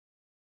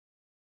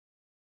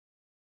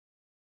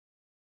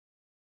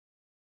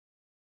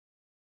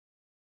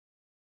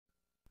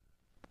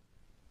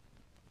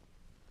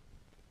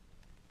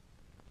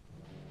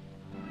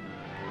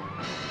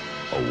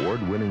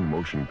award-winning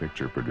motion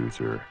picture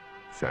producer,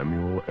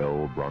 Samuel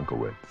L.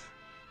 Bronkowitz.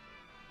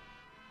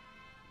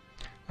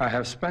 I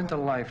have spent a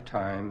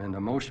lifetime in the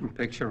motion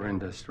picture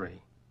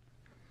industry.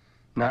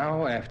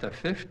 Now, after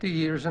 50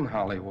 years in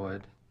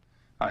Hollywood,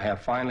 I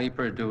have finally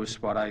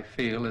produced what I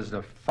feel is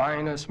the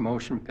finest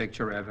motion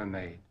picture ever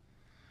made.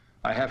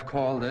 I have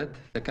called it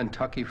the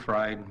Kentucky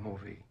Fried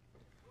Movie.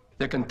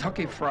 The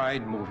Kentucky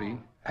Fried Movie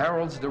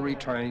heralds the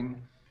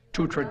return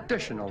to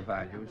traditional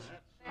values.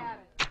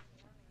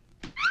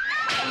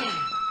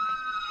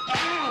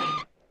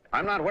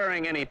 I'm not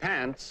wearing any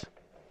pants.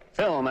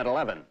 Film at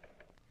 11.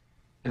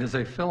 It is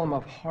a film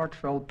of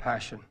heartfelt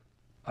passion,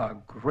 a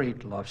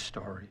great love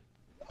story.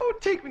 Oh,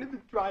 take me to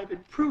the drive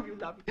and prove you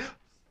love me.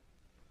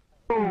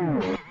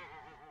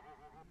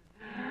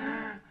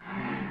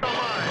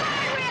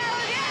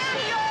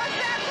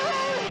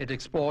 It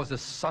explores the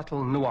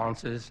subtle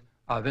nuances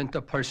of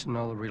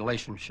interpersonal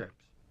relationships.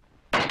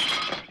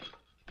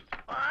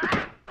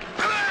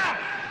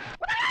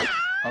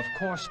 Of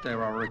course,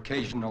 there are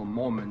occasional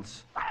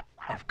moments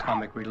of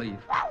comic relief.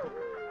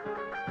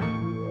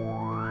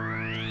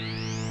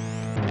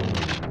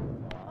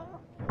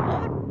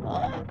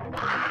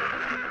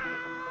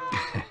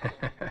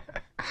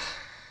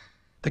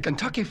 The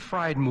Kentucky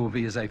Fried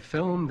Movie is a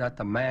film that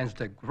demands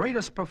the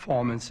greatest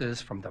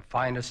performances from the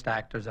finest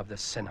actors of the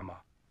cinema.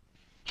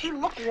 Hey,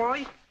 look,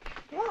 Wally.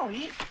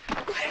 Wally.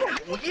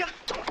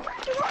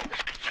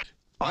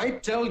 I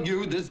tell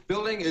you, this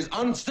building is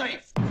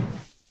unsafe.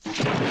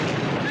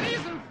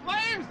 City's in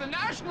flames. The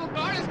National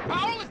Guard is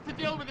powerless to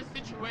deal with the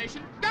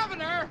situation.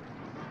 Governor,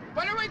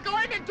 what are we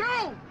going to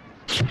do?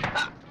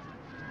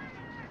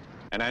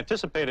 An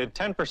anticipated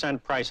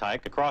 10% price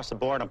hike across the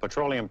board on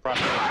petroleum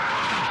products.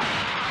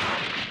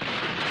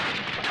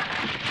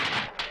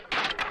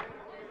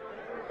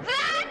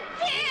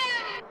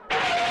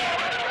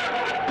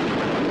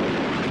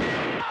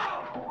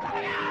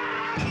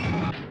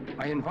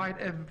 I invite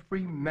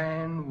every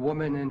man,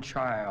 woman, and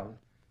child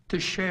to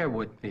share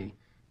with me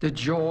the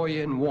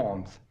joy and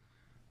warmth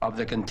of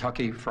the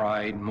Kentucky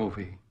Fried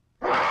Movie.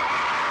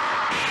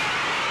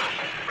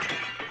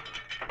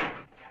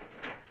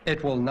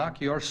 It will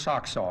knock your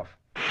socks off.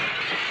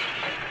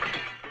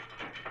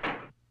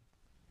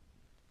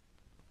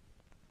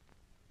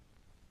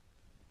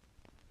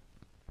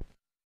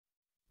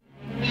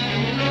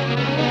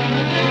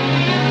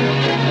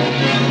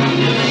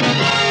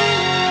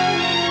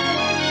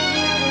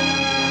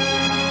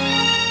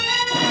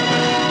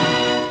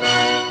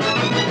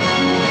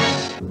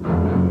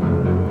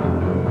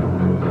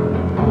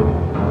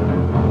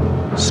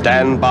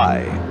 Stand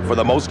by for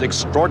the most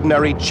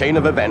extraordinary chain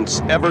of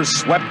events ever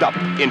swept up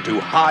into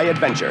high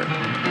adventure.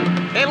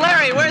 Hey,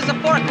 Larry, where's the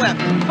forklift?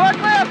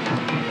 Forklift!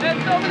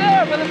 It's over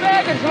there with the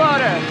baggage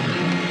loader.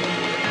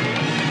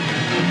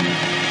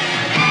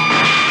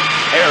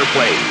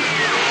 Airplane.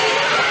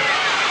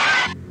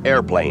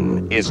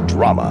 Airplane is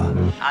drama.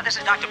 This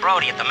is Dr.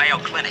 Parody at the Mayo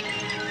Clinic.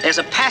 There's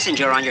a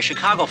passenger on your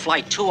Chicago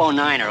Flight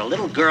 209, a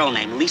little girl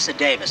named Lisa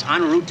Davis,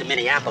 en route to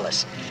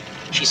Minneapolis.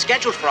 She's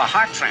scheduled for a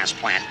heart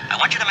transplant. I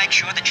want you to make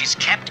sure that she's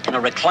kept in a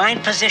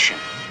reclined position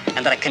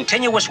and that a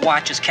continuous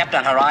watch is kept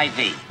on her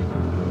IV.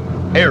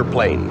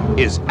 Airplane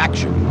is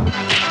action.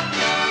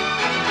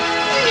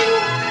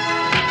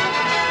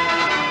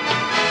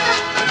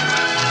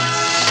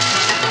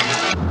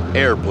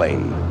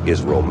 Airplane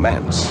is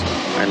romance.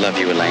 I love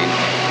you, Elaine.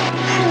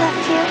 I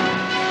love you.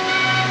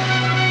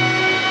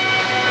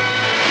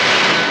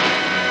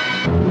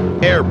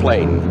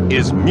 Airplane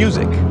is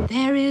music.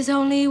 There is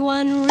only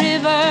one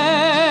river.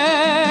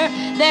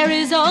 There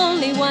is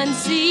only one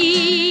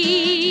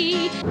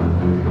sea.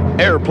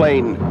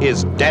 Airplane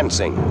is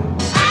dancing.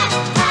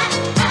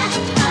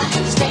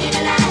 Staying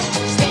alive,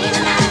 staying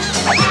alive.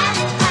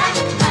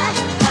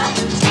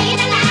 Staying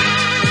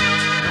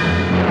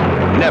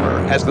alive.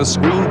 Never has the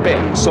screen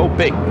been so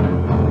big.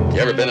 You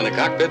ever been in a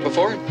cockpit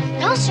before?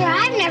 No, sir,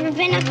 I've never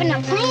been up in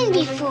a plane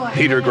before.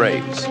 Peter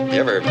Graves. You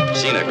ever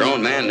seen a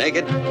grown man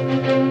naked?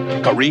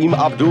 Kareem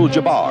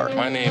Abdul-Jabbar.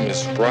 My name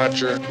is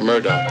Roger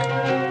Murdoch.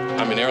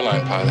 I'm an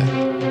airline pilot.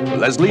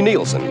 Leslie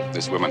Nielsen.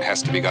 This woman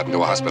has to be gotten to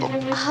a hospital.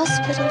 A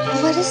hospital?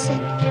 What is it?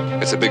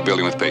 It's a big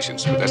building with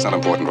patients, but that's not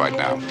important right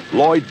now.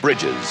 Lloyd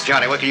Bridges.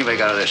 Johnny, what can you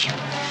make out of this?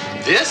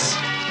 This?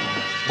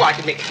 Well, I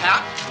could make a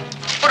hat,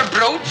 or a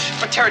brooch,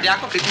 or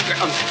pterodactyl.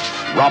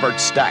 Robert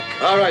Stack.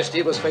 All right,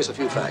 Steve, let's face a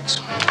few facts.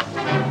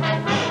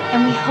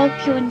 And we hope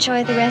you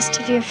enjoy the rest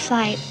of your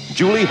flight.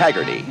 Julie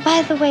Haggerty.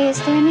 By the way, is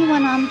there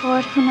anyone on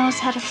board who knows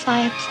how to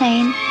fly a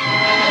plane?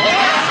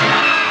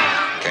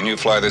 Can you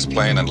fly this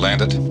plane and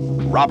land it?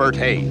 Robert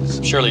Hayes.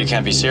 Surely you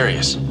can't be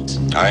serious.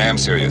 I am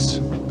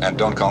serious. And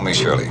don't call me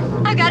Shirley.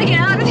 I've got to get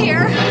out of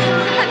here.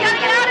 I've got to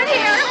get out of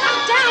here.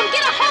 Calm down.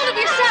 Get a hold of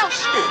yourself.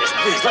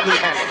 Please, let me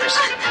handle this.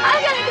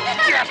 I've got to get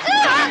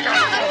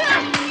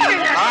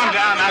Calm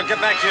down. Now get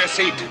back to your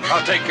seat.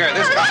 I'll take care of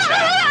this. Calm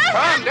down.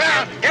 Calm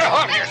down. Get a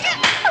hold of yourself.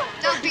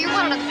 Doctor, you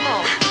wanted a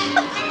phone.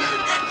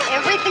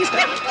 Everything's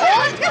been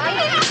told.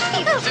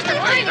 Sister,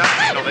 please, I'll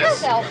handle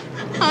this.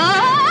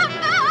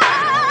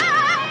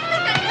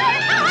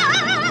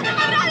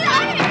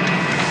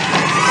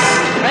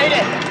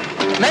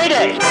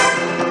 Mayday!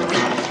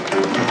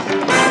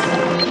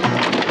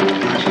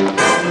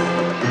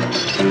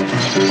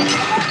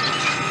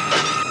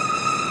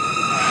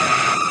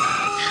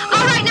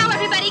 All right, now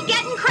everybody,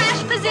 get in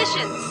crash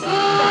positions.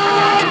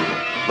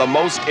 The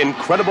most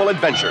incredible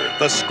adventure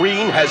the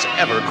screen has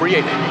ever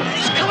created.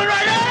 He's coming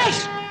right at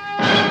us!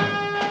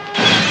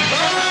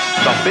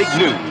 The big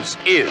news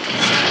is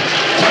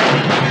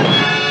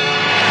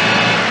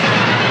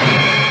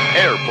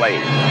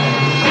Airplane.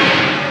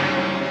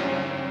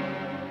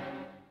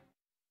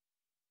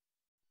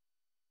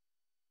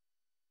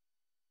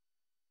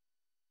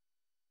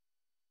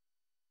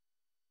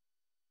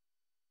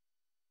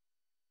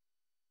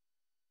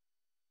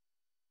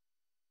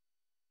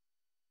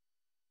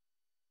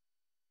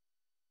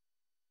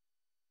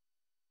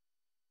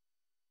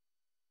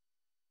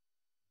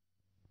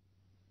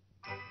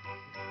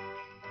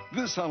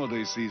 This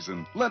holiday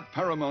season, let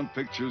Paramount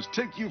Pictures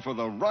take you for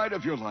the ride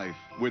of your life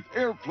with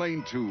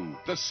Airplane 2,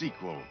 the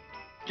sequel.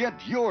 Get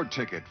your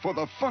ticket for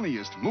the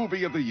funniest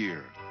movie of the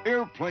year.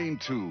 Airplane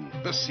 2,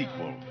 the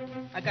sequel.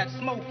 I got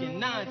smoking,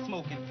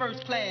 non-smoking,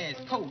 first class,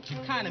 coach,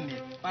 economy,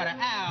 by the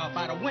aisle,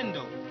 by the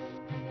window.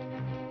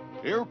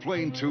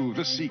 Airplane 2,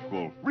 the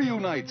sequel,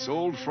 reunites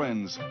old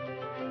friends.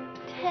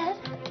 Ted,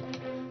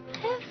 I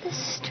have the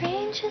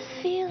strangest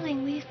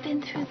feeling we've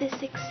been through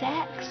this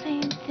exact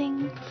same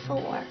thing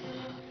before.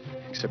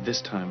 Except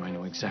this time I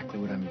know exactly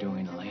what I'm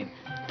doing, Elaine.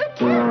 But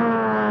Ted...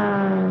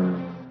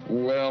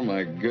 Well,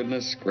 my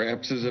goodness,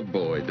 Scraps is a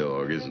boy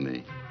dog, isn't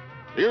he?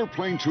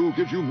 Airplane 2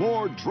 gives you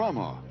more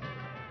drama.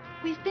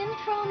 We've been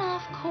thrown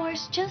off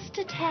course just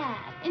a tad.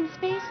 In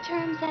space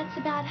terms, that's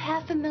about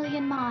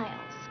 500,000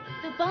 miles.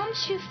 The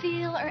bumps you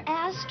feel are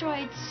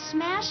asteroids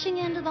smashing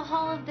into the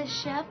hull of the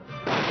ship.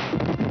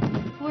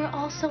 We're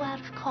also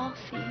out of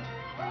coffee.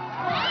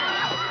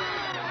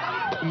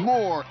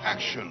 More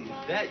action.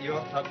 That your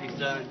puppy,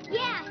 son?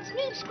 Yeah, his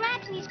name's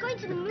Scraps, and he's going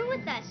to the moon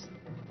with us.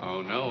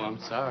 Oh, no, I'm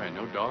sorry.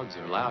 No dogs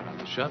are allowed on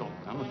the shuttle.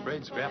 I'm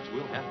afraid Scraps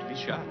will have to be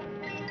shot.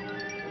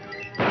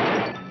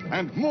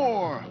 And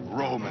more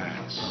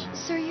romance.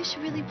 Sir, you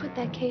should really put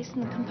that case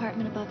in the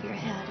compartment above your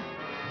head.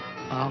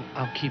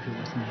 I'll keep it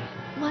with me.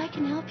 Well, I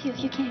can help you if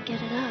you can't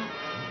get it up.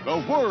 The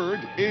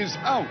word is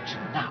out.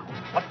 Now,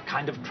 what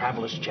kind of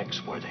traveler's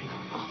checks were they?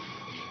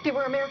 They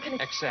were American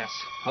Excess.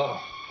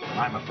 Oh,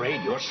 I'm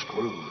afraid you're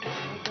screwed.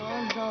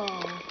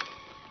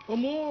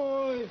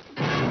 Amoy!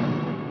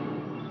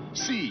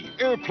 See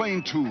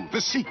Airplane 2, the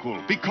sequel,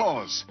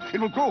 because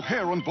it will grow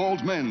hair on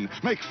bald men,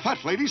 make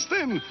fat ladies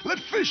thin, let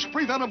fish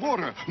breathe out of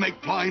water,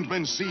 make blind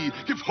men see,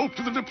 give hope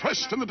to the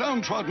depressed and the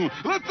downtrodden,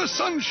 let the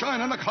sun shine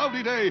on a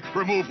cloudy day,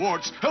 remove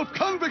warts, help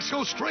convicts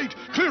go straight,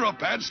 clear up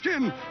bad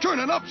skin, turn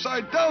an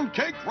upside-down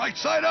cake right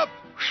side up.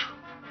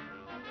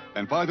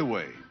 And by the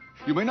way,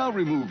 you may now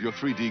remove your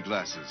 3D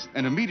glasses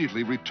and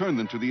immediately return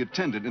them to the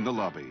attendant in the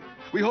lobby.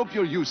 We hope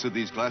your use of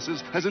these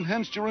glasses has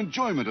enhanced your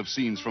enjoyment of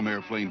scenes from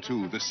Airplane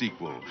 2, the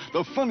sequel,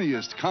 the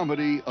funniest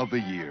comedy of the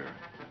year.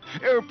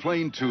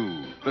 Airplane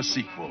 2, the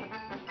sequel.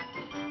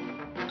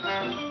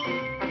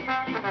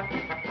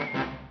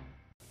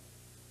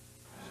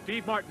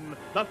 Steve Martin,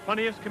 the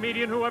funniest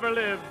comedian who ever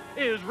lived,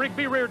 is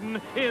Rigby Reardon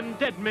in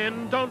Dead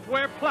Men Don't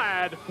Wear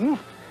Plaid.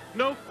 Oof.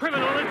 No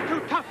criminal is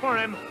too tough for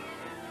him.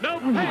 No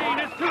pain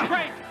is too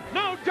great.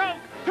 No joke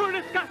too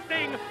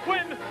disgusting.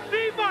 When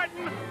Steve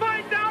Martin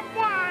finds out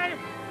why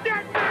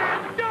dead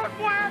men don't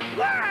wear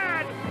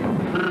plaid.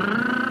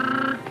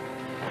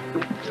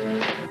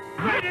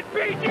 Rated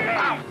PG.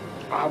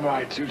 I'll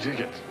buy 2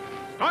 tickets.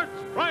 Starts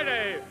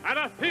Friday at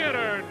a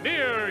theater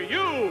near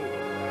you.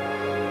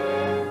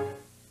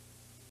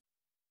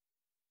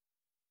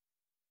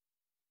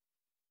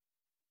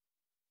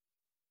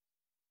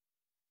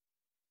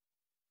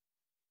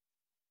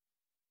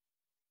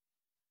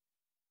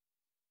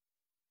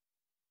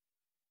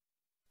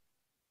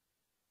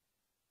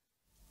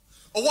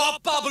 A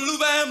wop bop a loo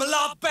bam a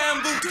lop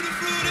bamboo to the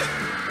fruity,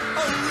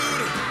 oh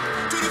Rudy,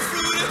 to the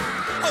fruity,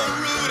 oh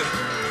Rudy,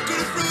 to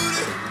the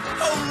fruity,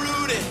 oh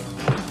Rudy.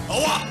 A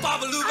wop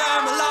bop a loo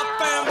bam a lop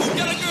bamboo.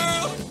 Got a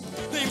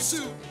girl named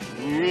Sue.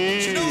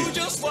 She knows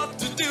just what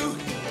to do.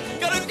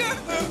 Got a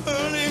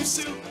girl named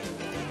Sue.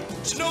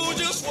 She knows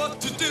just what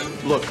to do.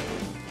 Look,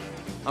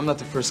 I'm not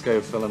the first guy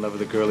who fell in love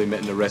with a girl he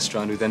met in a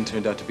restaurant who then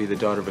turned out to be the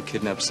daughter of a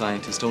kidnapped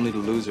scientist, only to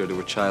lose her to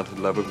a childhood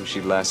lover who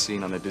she'd last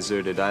seen on a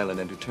deserted island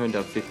and who turned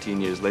out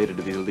 15 years later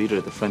to be the leader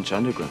of the French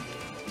underground.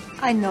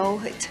 I know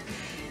it.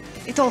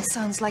 It all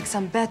sounds like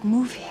some bad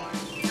movie.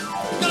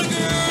 Got a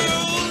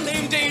girl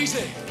named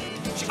Daisy.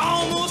 She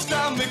almost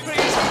drives me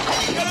crazy.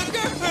 Got a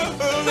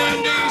girl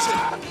named Daisy.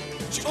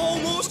 She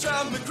almost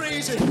drives me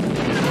crazy. She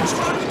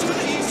rocked me to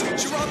the east,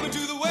 she rocked me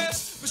to the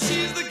west, but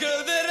she's the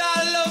girl that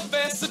I love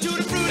best. So to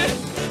the fruity,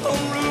 oh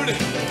Rudy,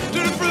 to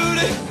the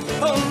fruity,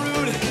 oh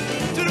Rudy,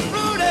 to the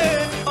fruity,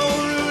 oh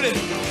Rudy,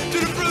 to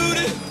the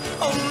fruity,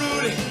 oh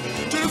Rudy,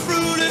 to the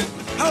fruity,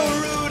 oh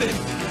Rudy.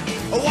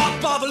 A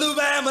wop bop a loo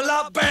bam a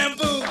lop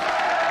bamboo.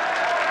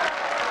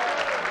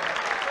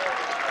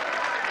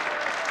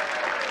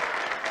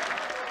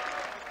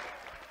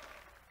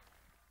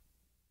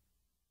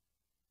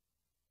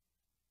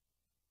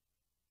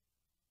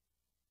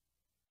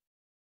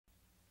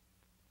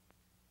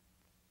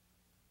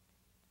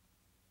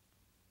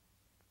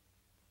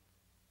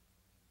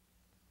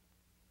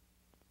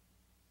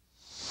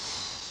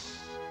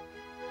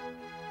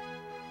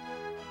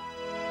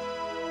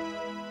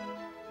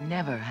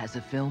 Never has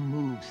a film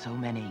moved so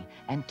many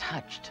and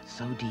touched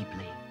so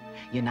deeply.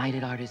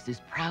 United Artists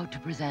is proud to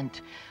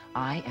present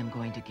I Am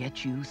Going to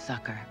Get You,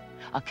 Sucker,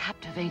 a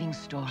captivating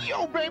story.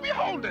 Yo, baby,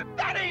 hold it.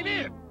 That ain't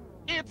it.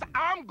 It's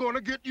I'm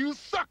Gonna Get You,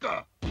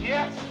 Sucker.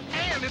 Yes.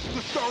 And it's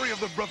the story of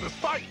the brothers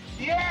fight.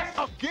 Yes.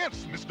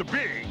 Against Mr.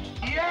 Big.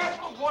 Yes.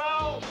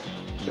 Well.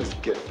 Let's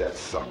get that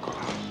sucker.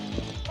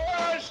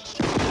 Push.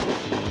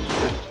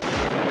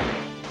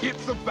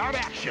 It's about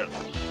action,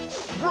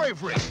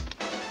 bravery.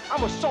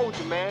 I'm a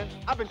soldier, man.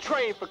 I've been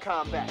trained for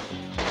combat.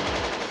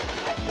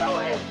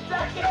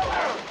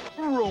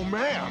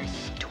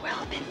 Romance.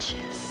 12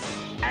 inches.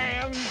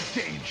 And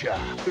danger.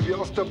 If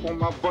y'all step on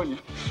my bunion,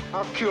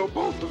 I'll kill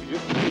both of you.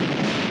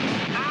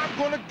 I'm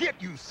gonna get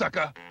you,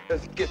 sucker.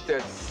 Let's get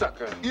that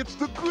sucker. It's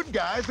the good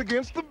guys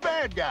against the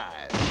bad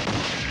guys.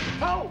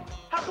 Oh,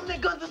 how come their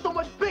guns are so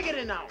much bigger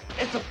than ours?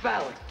 It's a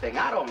phallic thing.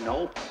 I don't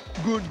know.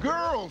 Good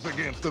girls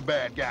against the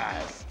bad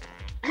guys.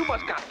 You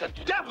must got the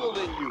devil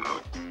in you.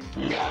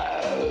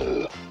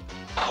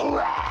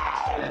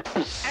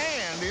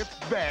 And it's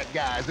bad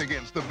guys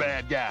against the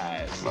bad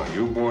guys. Now,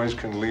 you boys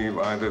can leave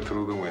either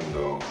through the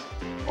window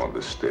or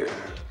the stairs.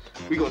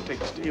 We gonna take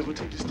the stairs. Yeah, we'll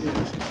take the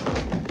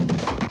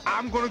stairs.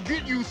 I'm gonna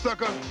get you,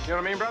 sucker. You know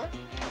what I mean, brother?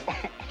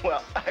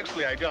 Well,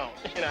 actually, I don't.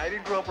 You know, I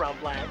didn't grow up around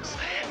blacks.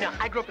 Now,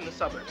 I grew up in the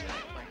suburbs.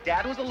 My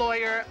dad was a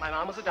lawyer, my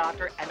mom was a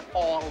doctor, and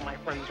all my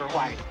friends were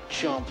white.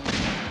 Chump.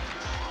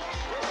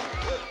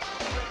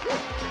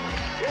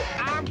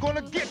 I'm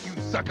gonna get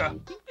you, sucker.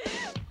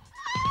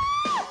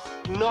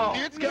 No.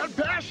 It's got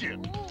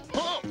passion,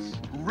 pumps,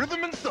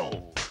 rhythm, and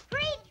soul.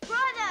 Preach,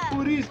 brother!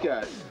 Who are these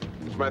guys?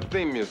 It's my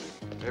theme music.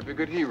 Every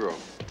good hero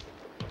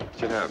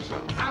should have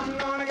some. I'm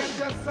gonna get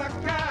you,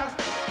 sucker.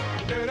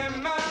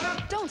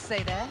 Don't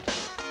say that.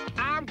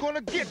 I'm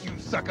gonna get you,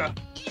 sucker.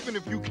 Even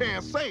if you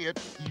can't say it,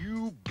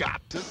 you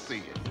got to see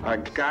it. I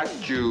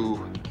got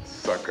you,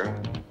 sucker.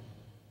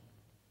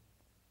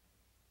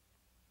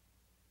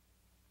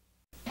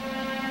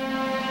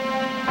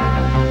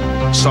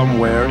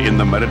 Somewhere in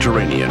the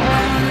Mediterranean,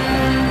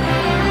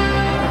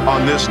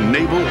 on this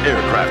naval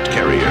aircraft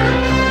carrier,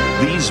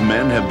 these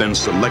men have been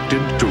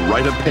selected to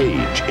write a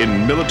page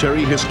in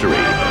military history.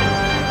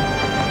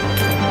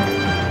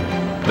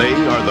 They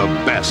are the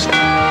best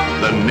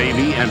the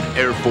Navy and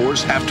Air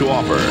Force have to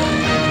offer.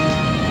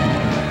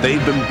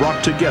 They've been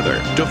brought together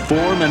to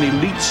form an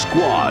elite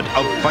squad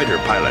of fighter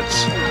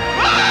pilots.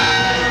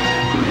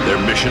 Their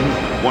mission,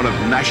 one of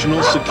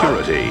national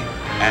security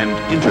and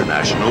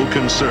international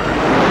concern.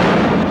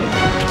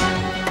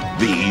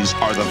 These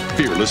are the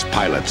fearless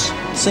pilots.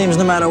 Seems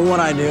no matter what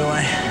I do,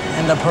 I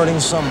end up hurting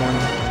someone.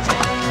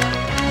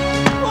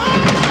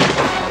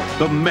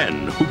 The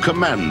men who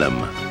command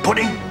them.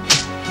 Pudding?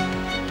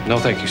 No,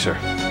 thank you, sir.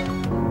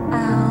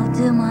 I'll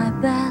do my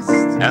best.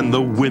 And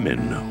the women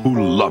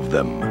who love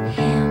them.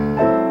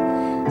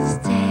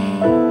 Stay.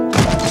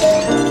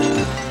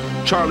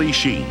 Charlie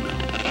Sheen.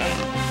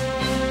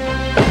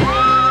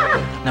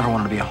 Never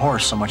wanted to be a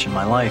horse so much in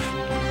my life.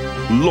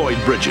 Lloyd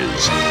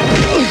Bridges.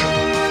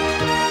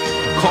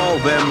 Call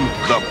them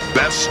the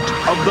best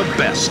of the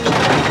best.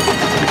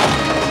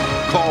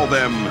 Call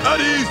them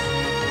Uddies.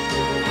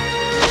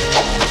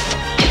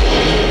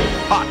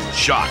 Hot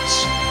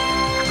Shots.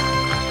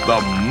 The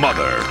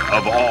mother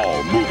of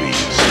all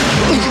movies.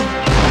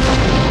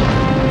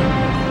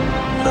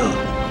 Oh,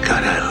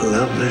 God, I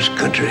love this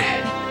country.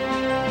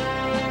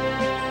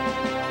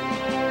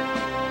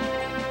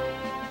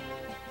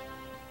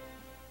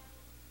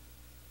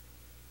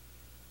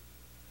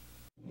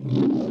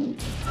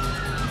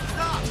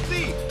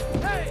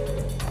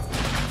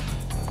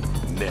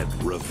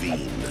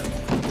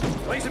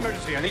 Police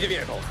emergency, I need a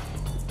vehicle.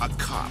 A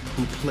cop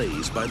who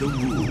plays by the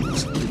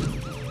rules.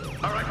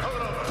 All right, pull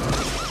it over.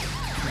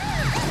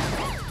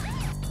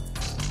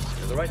 You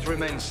have the right to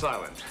remain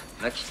silent.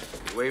 Next,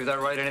 you waive that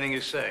right, anything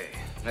you say.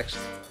 Next.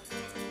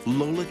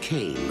 Lola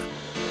Kane.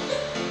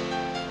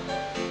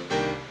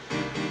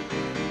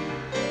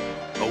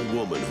 A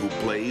woman who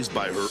plays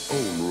by her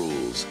own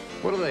rules.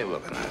 What are they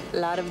looking at? A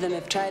lot of them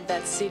have tried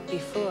that seat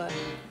before.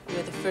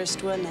 You're the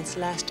first one that's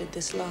lasted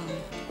this long.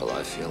 Well,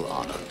 I feel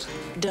honored.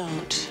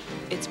 Don't.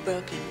 It's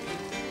broken.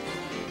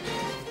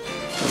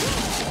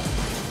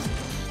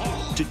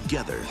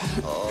 Together.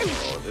 Oh,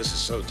 this is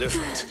so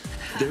different.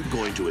 They're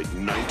going to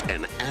ignite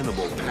an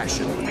animal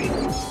passion.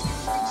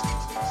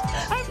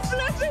 I'm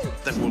flipping!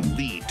 That will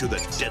lead to the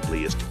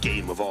deadliest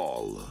game of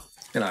all.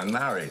 You know, I'm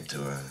married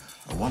to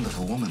a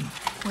wonderful woman.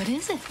 What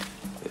is it?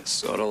 It's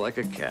sort of like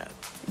a cat.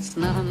 It's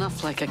not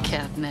enough like a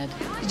cat, Ned.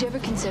 Did you ever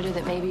consider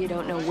that maybe you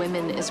don't know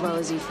women as well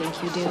as you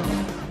think you do?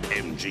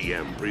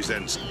 MGM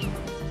presents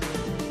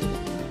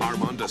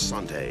Armand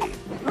Asante.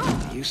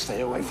 You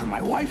stay away from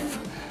my wife,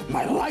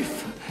 my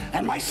life,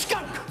 and my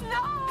skunk.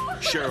 No!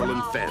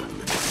 Sherilyn Fenn.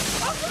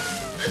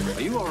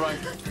 Are you all right?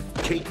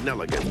 Kate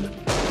Nelligan.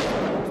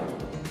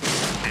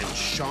 And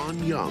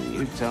Sean Young.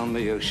 You tell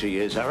me who she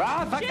is, all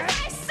right? She's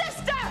my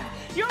sister!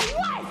 Your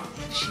wife!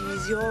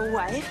 She's your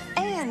wife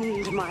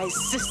and my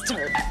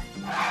sister.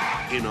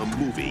 In a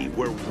movie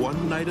where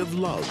one night of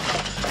love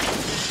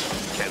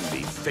can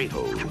be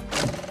fatal.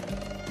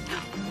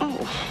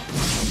 Oh.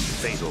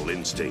 Fatal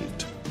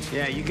Instinct.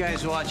 Yeah, you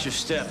guys watch your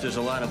step. There's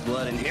a lot of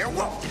blood in here.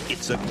 Whoa!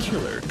 It's a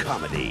killer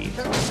comedy.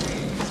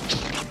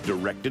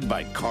 Directed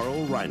by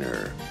Carl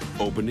Reiner.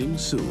 Opening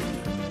soon.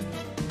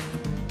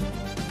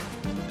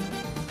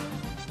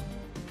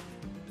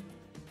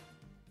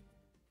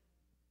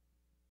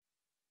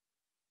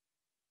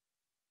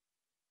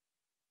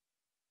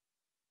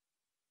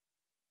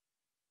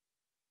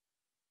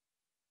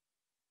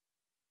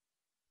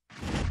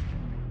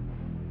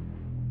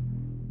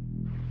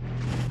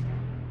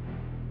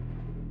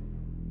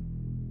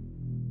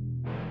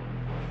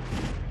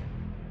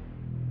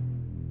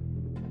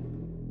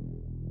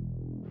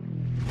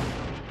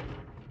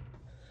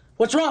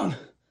 What's wrong?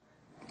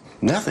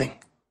 Nothing.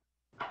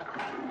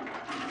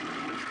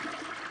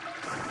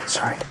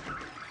 Sorry.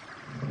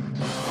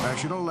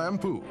 National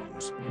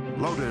Lampoon's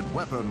Loaded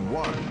Weapon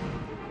 1.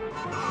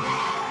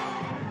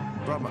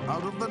 From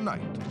out of the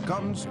night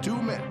comes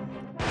two men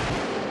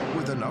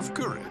with enough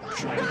courage,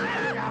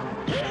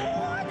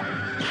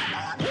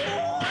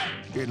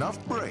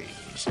 enough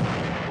brains.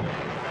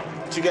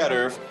 What you got,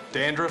 Irv?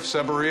 Dandruff,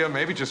 seborrhea,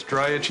 maybe just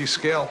dry, itchy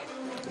scalp.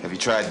 Have you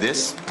tried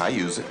this? I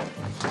use it.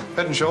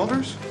 Head and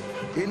Shoulders?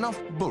 Enough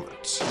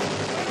bullets.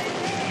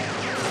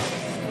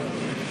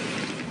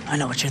 I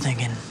know what you're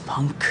thinking,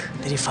 punk.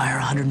 Did he fire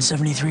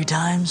 173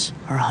 times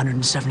or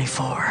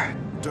 174?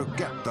 To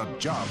get the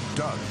job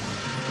done.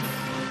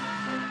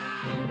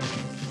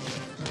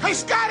 Hey,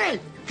 Scotty!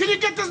 Can you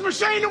get this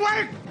machine to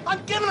work?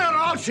 I'm giving her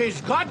all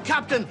she's got,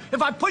 Captain.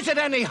 If I push it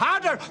any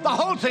harder, the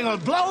whole thing will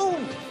blow.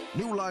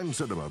 New Line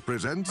Cinema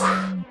presents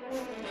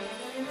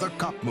the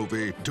cop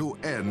movie to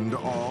end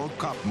all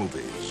cop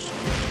movies.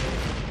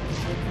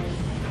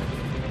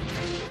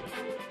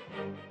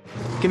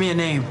 Give me a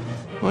name.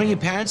 Weren't your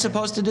parents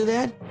supposed to do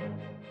that?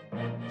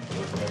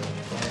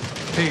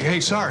 Hey,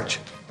 Sarge.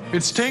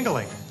 It's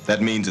tingling.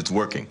 That means it's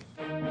working.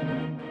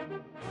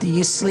 Do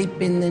you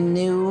sleep in the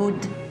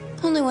nude?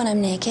 Only when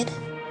I'm naked.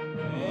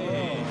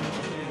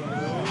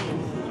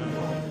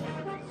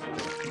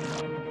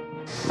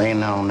 They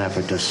know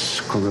never to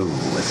screw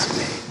with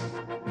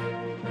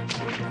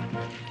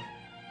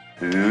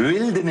me.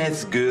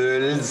 Wilderness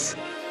girls.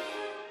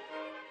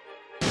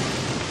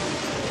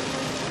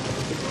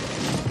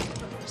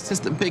 It's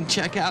just a big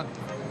checkout.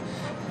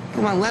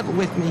 Come on, level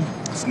with me.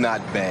 It's not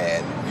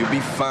bad. You'll be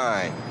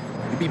fine.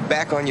 You'll be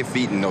back on your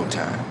feet in no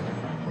time.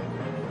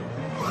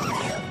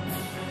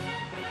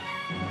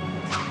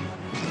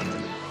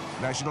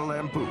 National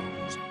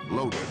Lampoon's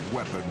Loaded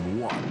Weapon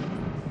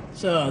 1.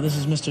 So, this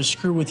is Mr.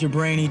 Screw with your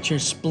brain, eat your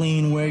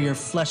spleen, wear your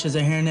flesh as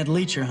a hairnet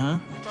leecher, huh?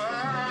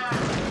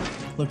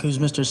 Look who's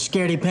Mr.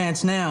 Scaredy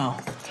Pants now.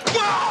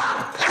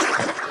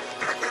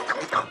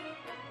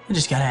 I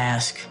just gotta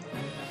ask,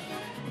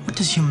 what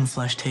does human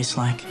flesh taste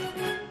like?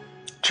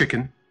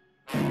 Chicken.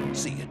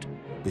 See it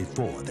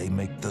before they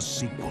make the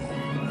sequel.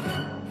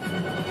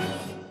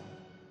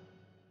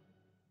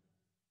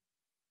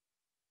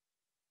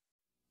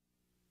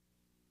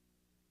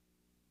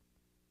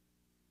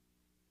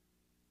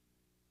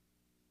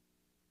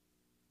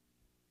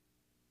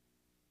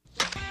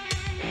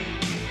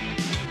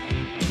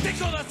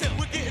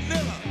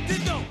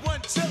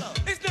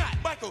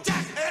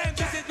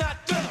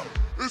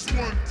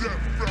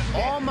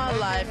 All my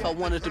life, I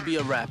wanted to be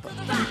a rapper.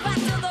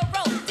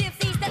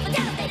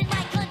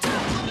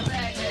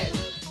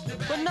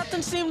 But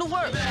nothing seemed to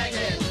work.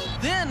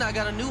 Then I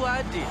got a new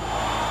idea.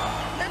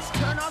 Let's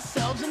turn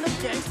ourselves into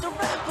gangster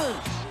rappers.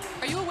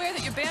 Are you aware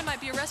that your band might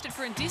be arrested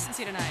for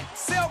indecency tonight?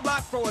 Cell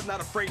Block 4 is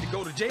not afraid to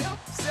go to jail.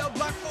 Cell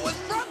Block 4 is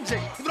from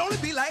jail. It would only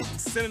be like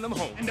sending them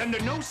home. And under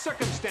no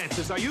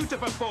circumstances are you to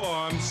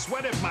perform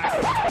Sweat at My...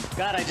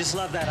 God, I just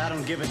love that I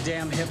don't give a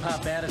damn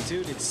hip-hop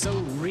attitude. It's so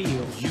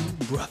real. You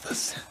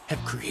brothers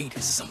have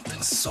created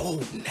something so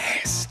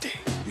nasty.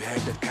 You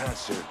had the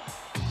concert.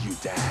 You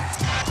died.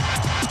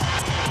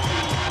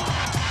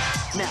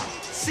 Now,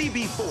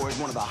 CB4 is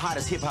one of the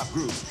hottest hip-hop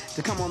groups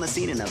to come on the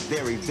scene in a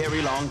very,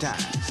 very long time.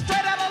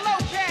 Straight out of low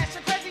cash,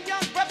 a crazy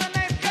young brother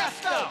named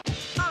Gusto.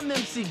 I'm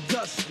MC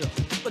Gusto,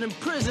 but in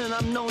prison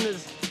I'm known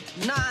as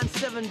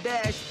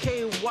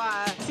 97-KY.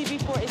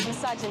 CB4 is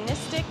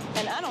misogynistic,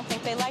 and I don't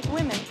think they like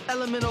women.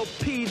 Elemental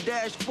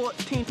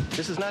P-14.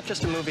 This is not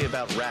just a movie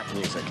about rap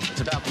music.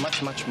 It's about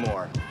much, much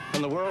more.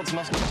 From the world's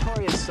most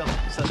notorious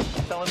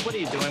fellas, what are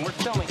you doing? We're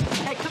filming.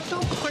 Hey,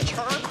 don't quit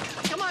her.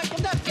 Come on,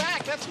 give that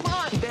back. That's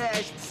mine.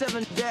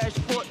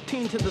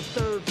 -7-14 to the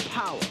third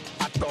power.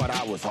 I thought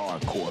I was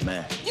hardcore,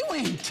 man. You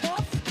ain't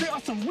tough. There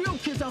are some real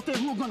kids out there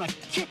who are gonna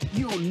kick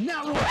your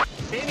narrow.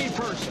 Any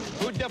person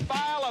who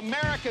defile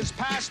America's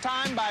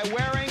pastime by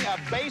wearing a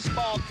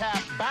baseball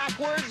cap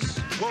backwards,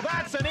 well,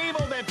 that's an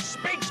evil that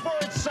speaks for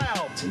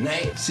itself.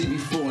 Tonight,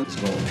 CB4 is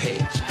gonna pay.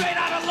 Straight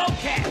out of low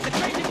cash, the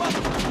crazy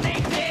brother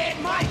named Dead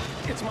Mike.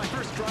 It's my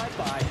first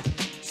drive-by.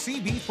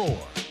 CB4,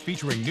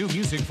 featuring new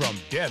music from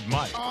Dead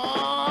Mike.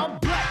 I'm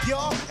black,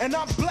 y'all, and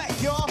I'm black,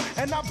 y'all,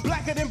 and I'm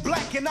blacker than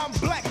black, and I'm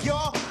black,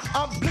 y'all.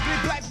 I'm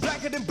blickety black,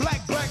 blacker than black.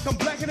 black, I'm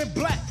blacker than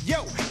black.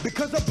 Yo,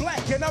 because I'm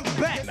black and I'm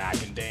back. And I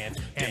can dance,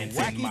 dance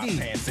in my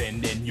pants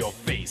and in your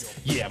face.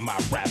 Yeah, my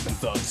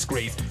rapping's a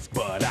disgrace,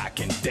 but I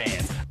can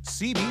dance.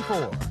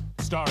 CB4,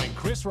 starring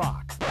Chris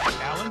Rock,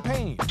 Alan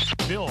Payne,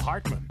 Bill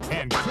Hartman,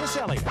 and Chris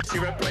Elliott. He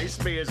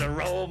replaced me as a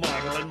role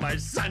model in my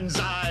son's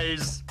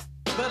eyes.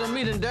 Better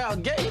meet in Dow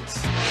Gates.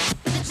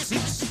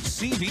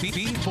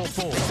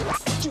 CB4.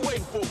 What you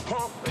waiting for,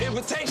 punk?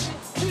 Invitation?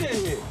 Get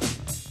in here.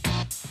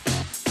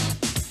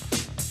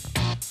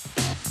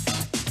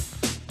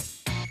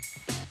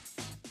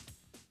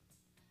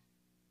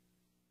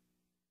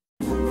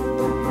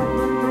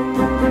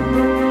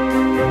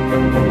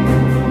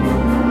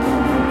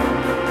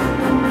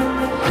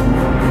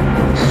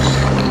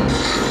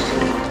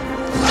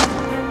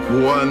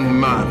 One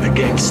man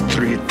against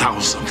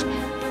 3,000.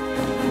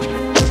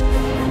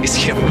 Is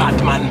he a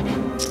madman?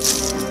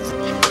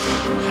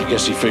 I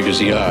guess he figures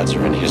the odds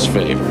are in his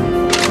favor.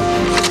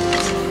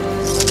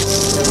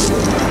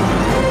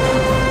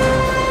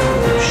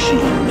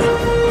 Sheen.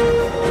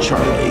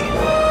 Charlie.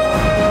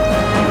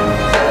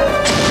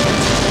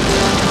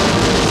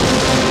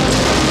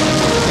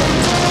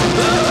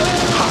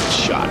 Hot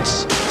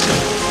Shots.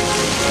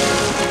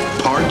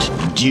 Part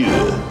 2.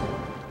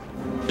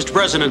 Mr.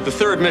 President, the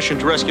third mission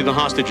to rescue the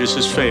hostages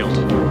has failed.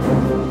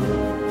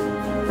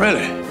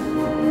 Really?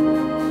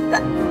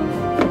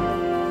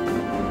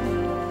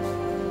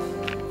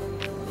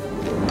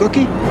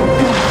 Cookie?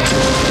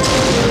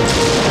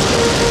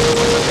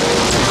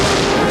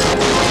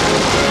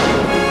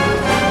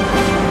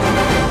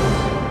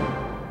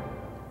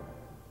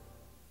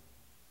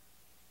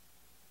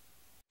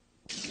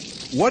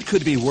 What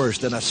could be worse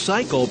than a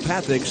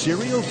psychopathic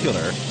serial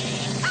killer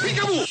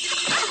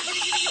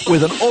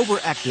with an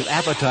overactive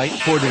appetite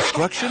for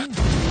destruction?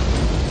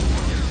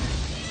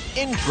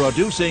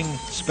 Introducing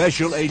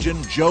Special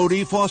Agent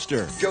Jodie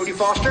Foster. Jodie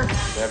Foster?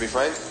 May I be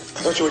frank?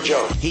 I thought you were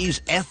Joe. He's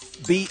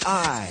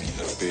FBI.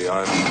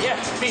 FBI?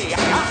 FBI.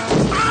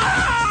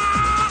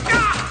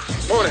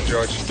 Morning,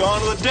 George.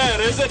 Dawn of the Dead,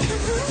 is it?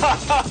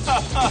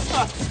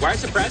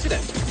 Where's the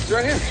president? He's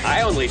right here.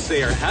 I only see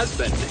her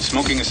husband.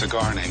 Smoking a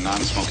cigar in a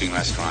non-smoking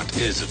restaurant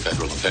is a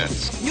federal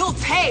offense. You'll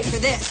pay for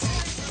this.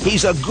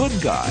 He's a good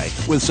guy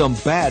with some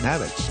bad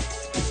habits.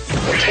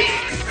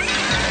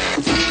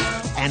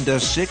 And a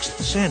sixth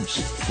sense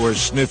for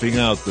sniffing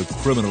out the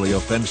criminally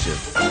offensive.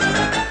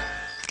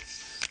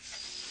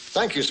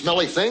 Thank you,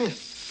 smelly thing.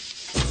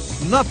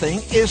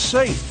 Nothing is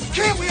safe.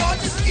 Can't we all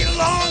just get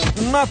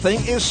along?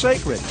 Nothing is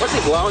sacred. What's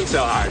he blowing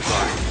so hard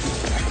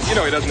for? You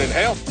know he doesn't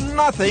inhale.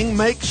 Nothing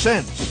makes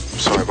sense.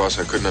 Sorry, boss,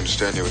 I couldn't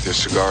understand you with your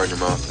cigar in your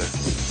mouth there.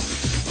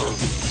 Oh,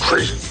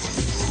 crazy.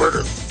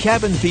 Murder.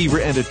 Cabin Fever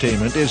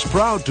Entertainment is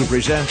proud to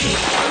present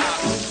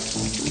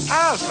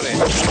Alfred!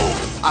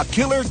 A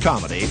killer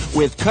comedy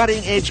with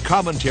cutting-edge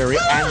commentary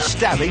and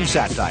stabbing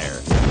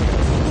satire.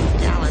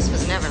 Dallas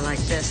was never like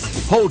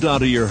this. Hold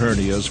on to your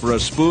hernias for a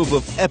spoof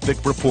of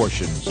epic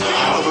proportions.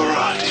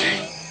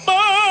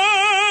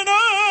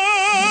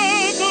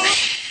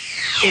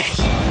 It's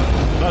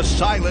The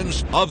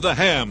Silence of the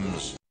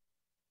Hams.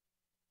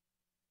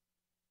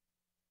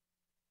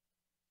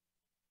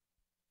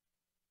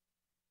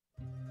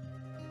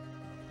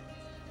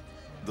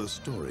 The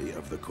story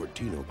of the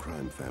Cortino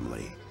crime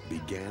family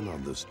began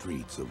on the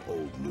streets of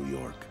old New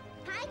York.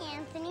 Hi,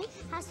 Anthony.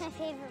 How's my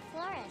favorite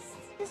florist?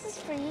 This is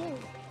for you.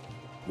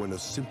 When a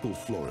simple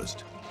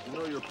florist... You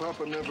know, your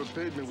papa never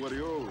paid me what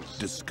he owes.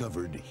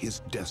 ...discovered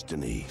his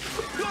destiny.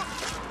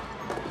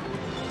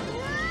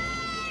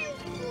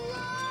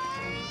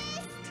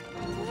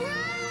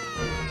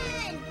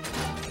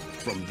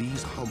 From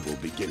these humble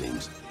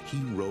beginnings, he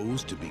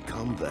rose to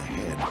become the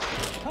head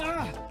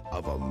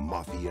of a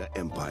mafia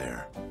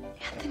empire.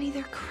 Anthony,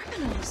 they're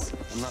criminals.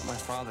 I'm not my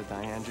father,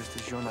 Diane, just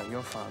as you're not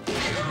your father.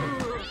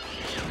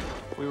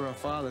 We were our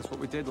fathers. What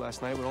we did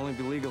last night would only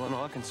be legal in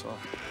Arkansas.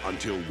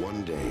 Until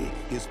one day,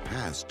 his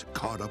past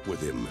caught up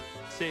with him.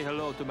 Say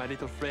hello to my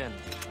little friend.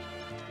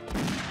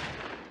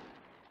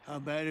 How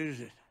bad is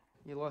it?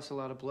 You lost a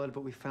lot of blood,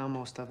 but we found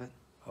most of it.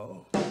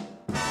 Oh. A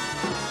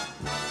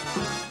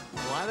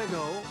while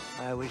ago,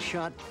 I was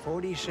shot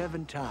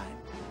 47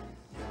 times.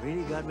 It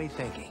really got me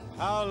thinking.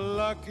 How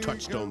lucky.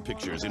 Touchstone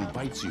Pictures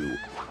invites you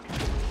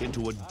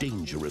into a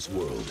dangerous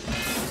world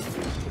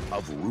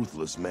of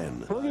ruthless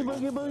men. Boogie,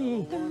 boogie,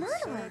 boogie. The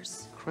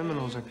murderers.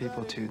 Criminals are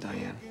people too,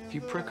 Diane. If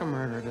you prick a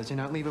murderer, does he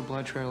not leave a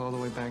blood trail all the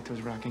way back to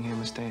his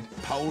Rockingham estate?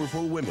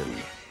 Powerful women.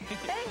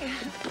 Hey.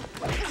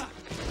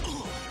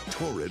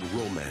 Torrid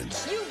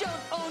romance. You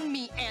don't own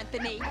me,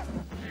 Anthony.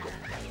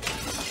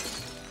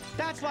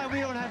 That's why we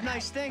don't have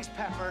nice things,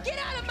 Pepper. Get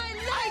out of my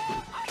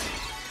life!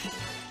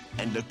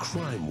 And a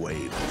crime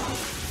wave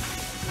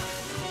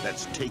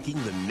that's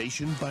taking the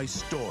nation by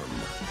storm.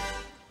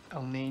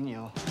 El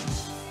Nino.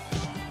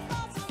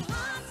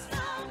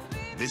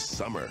 This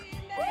summer,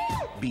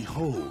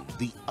 behold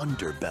the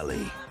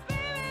underbelly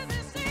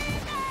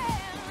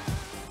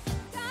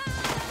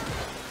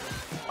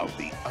of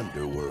the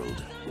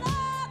underworld.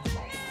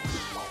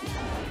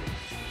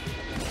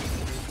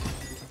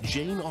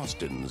 Jane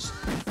Austen's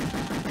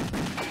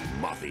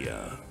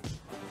Mafia.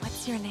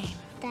 What's your name?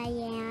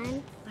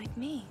 Diane. Like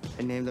me.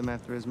 I named him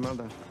after his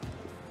mother.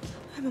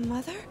 I'm a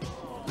mother?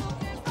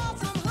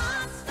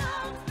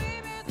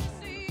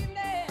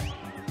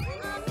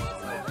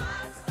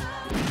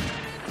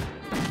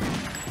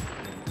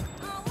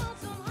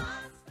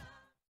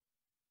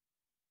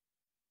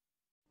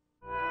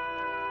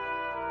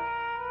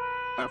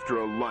 After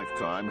a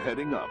lifetime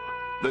heading up,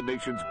 the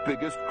nation's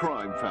biggest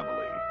crime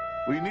family.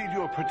 We need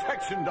your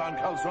protection, Don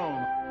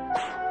Calzone.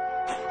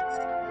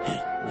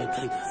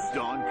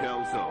 Don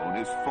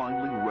Calzone is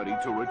finally ready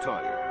to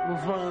retire.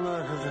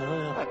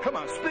 Come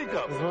on, speak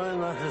up.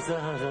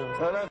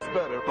 That's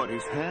better. But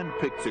his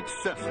hand-picked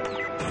successor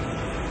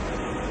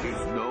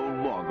is no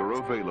longer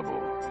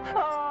available.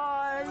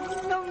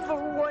 Number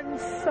one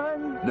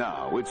son.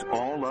 Now it's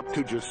all up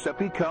to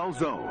Giuseppe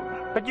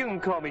Calzone. But you can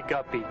call me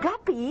Guppy.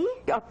 Guppy?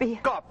 Guppy.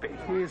 Guppy.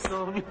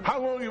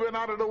 How long you been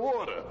out of the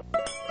water?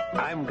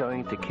 I'm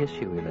going to kiss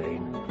you,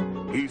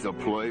 Elaine. He's a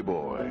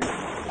playboy.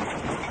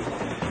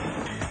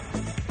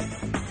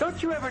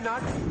 Don't you ever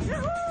knock?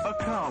 A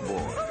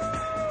cowboy.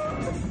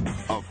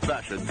 A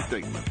fashion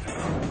statement.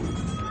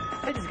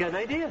 I just got an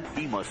idea.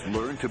 He must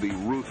learn to be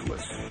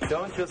ruthless.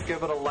 Don't just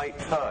give it a light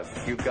tug.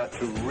 You've got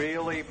to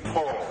really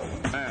pull.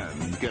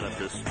 And get up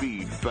to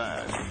speed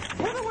fast.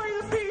 Put away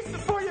the piece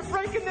before you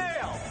break a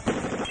nail.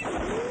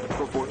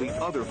 Before the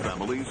other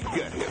families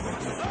get him.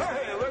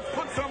 Hey, let's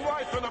put some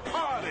life in the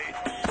party.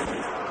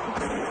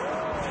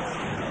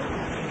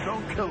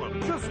 Don't kill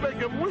him. Just make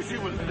him wish he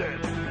was dead.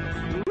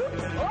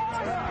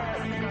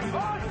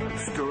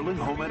 Sterling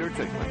Home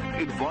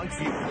Entertainment invites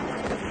you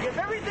Give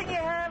everything you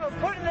have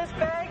and put in this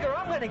bag, or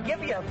I'm going to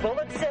give you a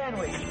bullet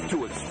sandwich.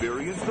 to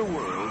experience the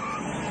world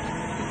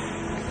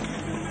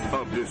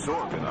of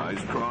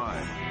disorganized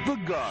crime. The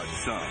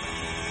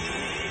Godson.